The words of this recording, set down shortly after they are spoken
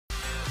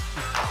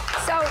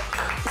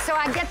So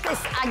I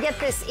get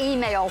this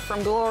email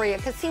from Gloria,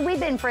 because see, we've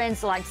been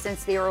friends like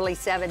since the early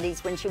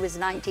 70s when she was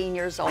 19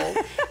 years old,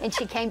 and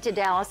she came to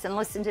Dallas, and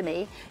listen to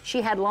me,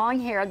 she had long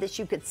hair that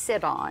you could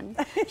sit on.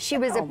 She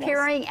was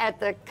appearing at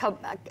the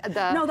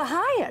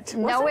Hyatt.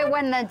 No, it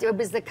wasn't. It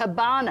was the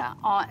Cabana.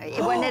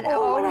 When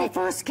I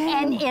first came.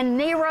 And in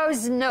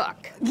Nero's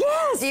Nook.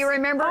 Yes. Do you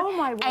remember? Oh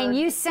my word. And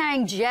you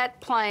sang Jet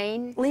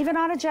Plane. Leaving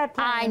on a Jet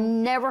Plane. I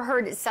never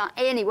heard it sung.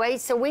 Anyway,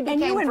 so we became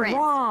friends. And you and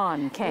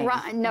Ron came.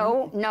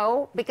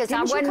 No, because Didn't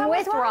I you wasn't come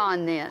with with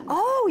Ron then.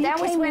 Oh, you that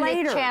came was when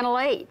later. At Channel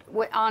 8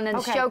 on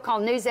a show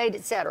called News 8,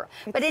 etc.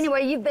 But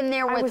anyway, you've been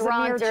there with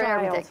Ron through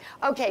everything.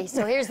 Okay,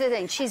 so here's the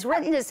thing. She's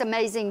written this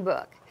amazing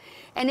book,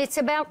 and it's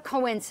about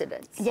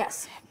coincidence.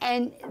 Yes.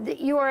 And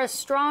you are a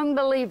strong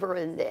believer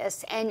in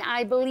this, and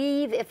I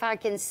believe, if I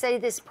can say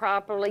this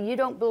properly, you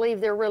don't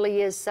believe there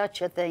really is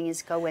such a thing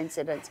as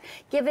coincidence.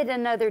 Give it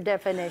another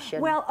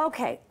definition. Well,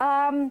 okay.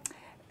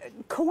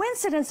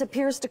 Coincidence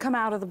appears to come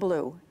out of the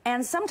blue,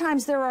 and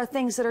sometimes there are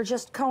things that are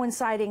just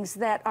coincidings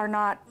that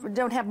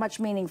don't have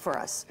much meaning for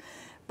us.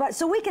 But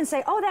so we can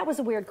say, oh, that was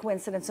a weird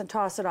coincidence, and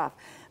toss it off.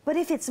 But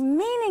if it's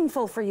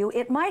meaningful for you,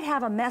 it might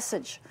have a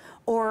message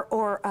or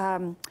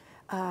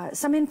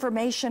some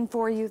information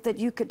for you that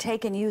you could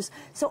take and use.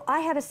 So I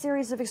had a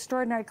series of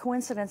extraordinary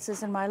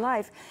coincidences in my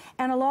life,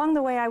 and along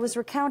the way I was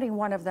recounting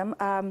one of them.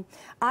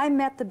 I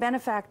met the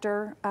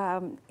benefactor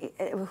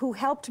who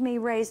helped me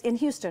raise, in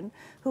Houston,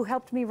 who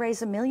helped me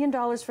raise $1 million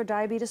for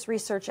diabetes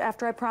research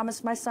after I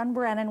promised my son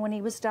Brennan, when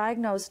he was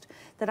diagnosed,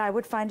 that I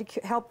would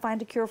help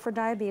find a cure for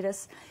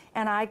diabetes.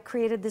 And I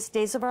created this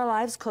Days of Our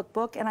Lives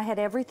cookbook, and I had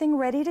everything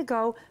ready to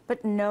go,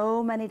 but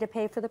no money to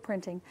pay for the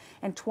printing.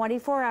 And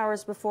 24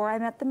 hours before I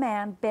met the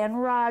man, Ben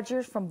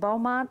Rogers from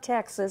Beaumont,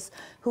 Texas,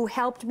 who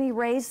helped me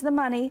raise the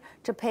money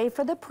to pay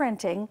for the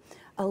printing,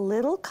 a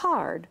little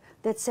card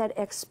that said,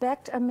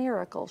 "Expect a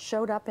miracle,"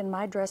 showed up in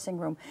my dressing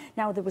room.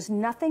 Now, there was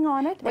nothing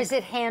on it. Was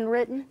it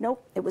handwritten?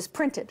 Nope, it was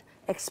printed.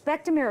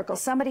 "Expect a miracle."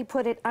 Somebody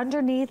put it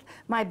underneath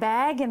my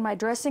bag in my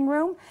dressing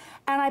room,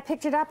 and I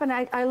picked it up, and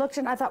I looked,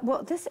 and I thought,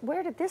 well,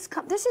 where did this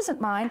come? This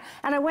isn't mine.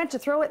 And I went to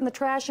throw it in the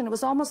trash, and it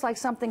was almost like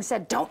something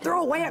said, "Don't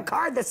throw away a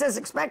card that says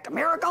expect a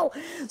miracle."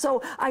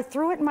 So I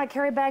threw it in my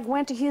carry bag,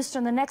 went to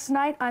Houston. The next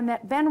night, I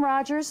met Ben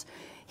Rogers.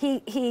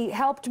 He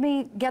helped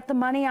me get the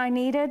money I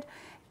needed,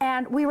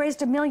 and we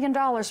raised $1 million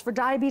for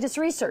diabetes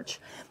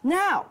research.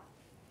 Now,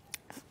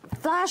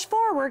 flash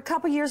forward a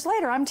couple years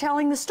later, I'm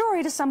telling the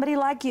story to somebody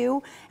like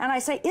you, and I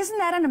say, isn't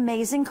that an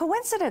amazing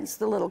coincidence?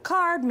 The little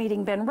card,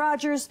 meeting Ben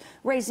Rogers,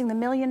 raising the $1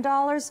 million.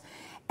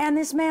 And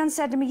this man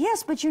said to me,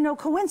 yes, but you know,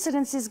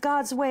 coincidence is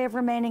God's way of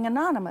remaining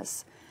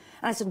anonymous.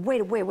 And I said,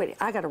 wait,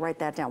 I got to write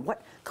that down.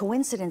 What?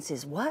 Coincidence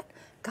is what?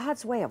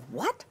 God's way of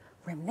what?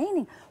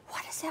 Remaining.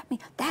 What does that mean?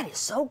 That is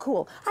so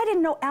cool. I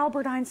didn't know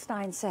Albert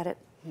Einstein said it.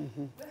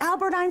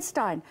 Albert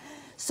Einstein.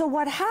 So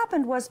what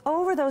happened was,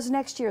 over those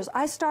next years,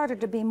 I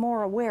started to be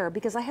more aware,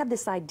 because I had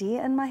this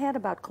idea in my head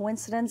about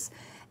coincidence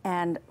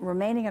and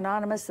remaining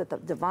anonymous, that the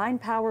divine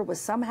power was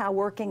somehow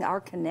working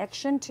our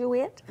connection to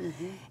it.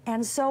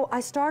 And so I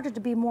started to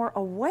be more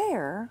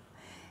aware,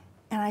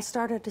 and I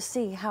started to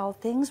see how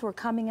things were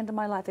coming into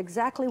my life,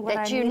 exactly what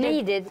I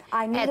needed.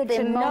 I needed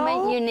to know. At the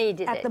moment you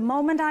needed it. At the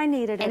moment I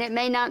needed it. And it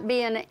may not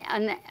be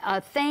a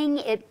thing,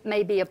 it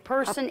may be a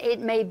person, it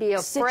may be a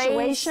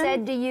phrase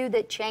said to you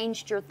that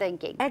changed your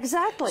thinking.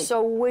 Exactly.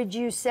 So would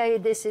you say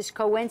this is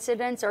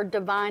coincidence or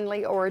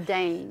divinely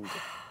ordained?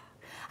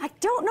 I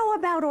don't know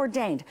about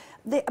ordained.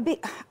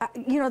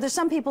 You know, there's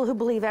some people who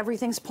believe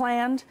everything's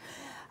planned.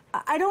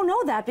 I don't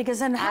know that, because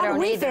then how do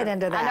we fit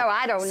into that?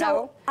 I don't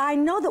know. I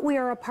know that we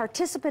are a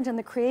participant in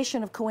the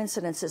creation of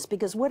coincidences,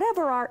 because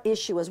whatever our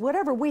issue is,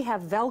 whatever we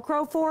have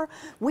Velcro for,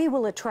 we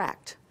will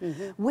attract.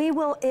 We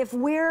will, if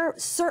we're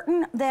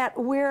certain that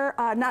we're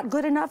not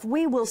good enough,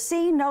 we will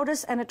see,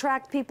 notice, and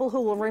attract people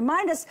who will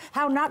remind us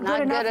how not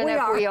good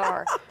enough we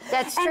are.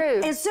 That's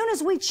true. As soon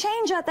as we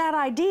change that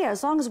idea,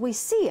 as long as we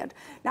see it.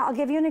 Now, I'll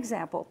give you an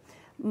example.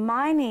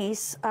 My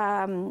niece,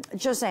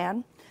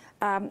 Josanne,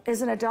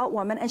 is an adult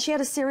woman, and she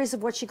had a series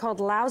of what she called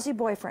lousy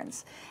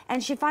boyfriends.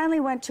 And she finally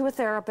went to a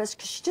therapist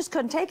because she just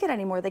couldn't take it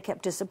anymore. They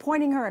kept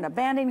disappointing her and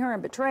abandoning her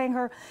and betraying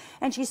her.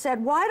 And she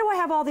said, why do I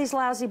have all these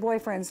lousy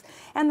boyfriends?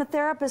 And the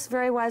therapist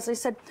very wisely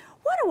said,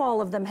 what do all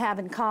of them have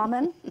in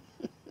common?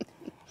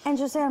 And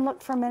Josanne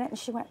looked for a minute, and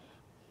she went,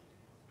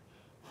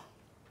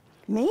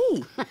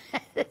 me?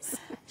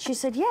 She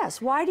said,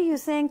 yes. Why do you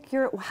think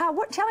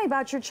tell me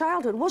about your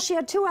childhood. Well, she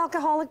had 2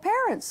 alcoholic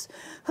parents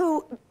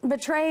who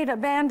betrayed,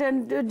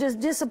 abandoned,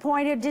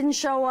 disappointed, didn't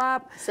show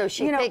up. So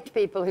she picked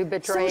people who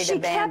betrayed,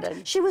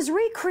 abandoned. She was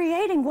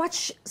recreating what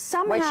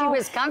somehow what she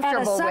was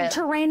comfortable at a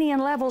subterranean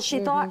level she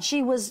thought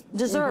she was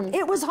deserved.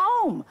 It was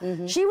home.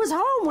 She was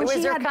home when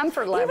she had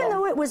comfort level. Even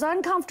though it was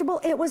uncomfortable,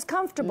 it was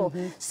comfortable.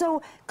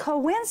 So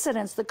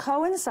coincidence, the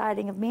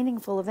coinciding of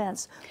meaningful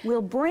events,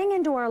 will bring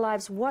into our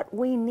lives what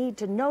we need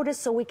to notice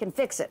so we can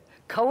fix it.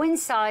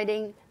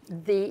 Coinciding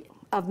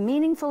of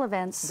meaningful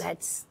events.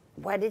 That's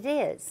what it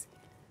is.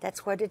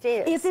 That's what it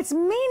is. If it's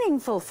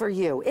meaningful for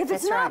you. If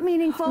it's not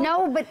meaningful.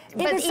 No, but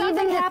even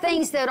the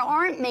things that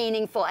aren't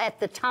meaningful at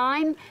the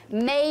time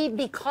may,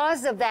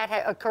 because of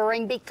that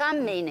occurring,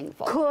 become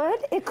meaningful.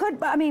 It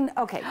could. I mean,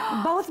 okay.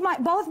 Both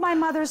my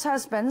mother's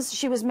husbands,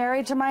 she was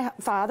married to my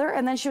father,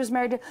 and then she was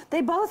married to,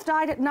 they both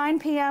died at 9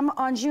 p.m.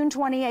 on June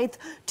 28th,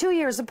 2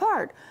 years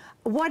apart.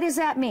 What does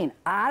that mean?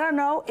 I don't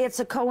know. It's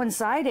a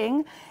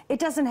coinciding.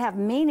 It doesn't have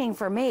meaning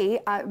for me.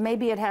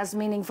 Maybe it has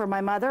meaning for my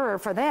mother or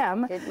for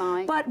them. It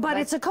might. But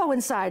it's a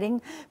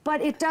coinciding.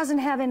 But it doesn't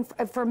have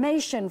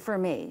information for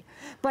me.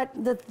 But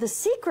the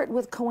secret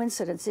with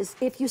coincidence is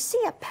if you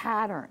see a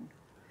pattern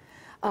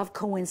of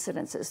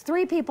coincidences.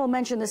 3 people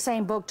mention the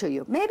same book to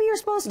you. Maybe you're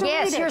supposed to read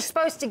it. Yes, you're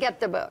supposed to get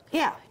the book.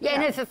 Yeah.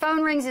 And if the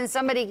phone rings and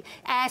somebody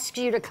asks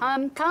you to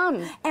come.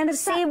 And if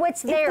see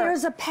what's there. If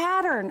there's a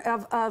pattern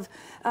of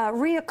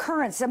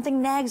reoccurrence,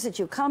 something nags at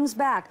you, comes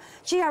back.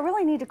 Gee, I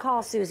really need to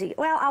call Susie.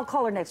 Well, I'll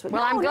call her next week.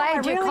 Well, I'm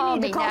glad you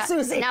called me. Call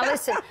Susie. Now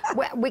listen,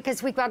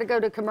 because we've got to go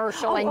to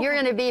commercial, and you're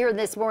going to be here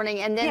this morning,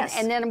 and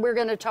then we're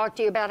going to talk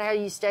to you about how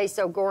you stay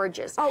so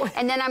gorgeous.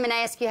 And then I'm going to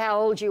ask you how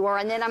old you are,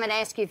 and then I'm going to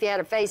ask you if you had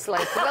a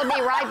facelift. We'll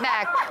be right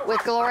back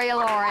with Gloria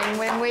Loring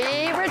when we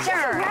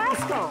return.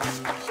 Rascal.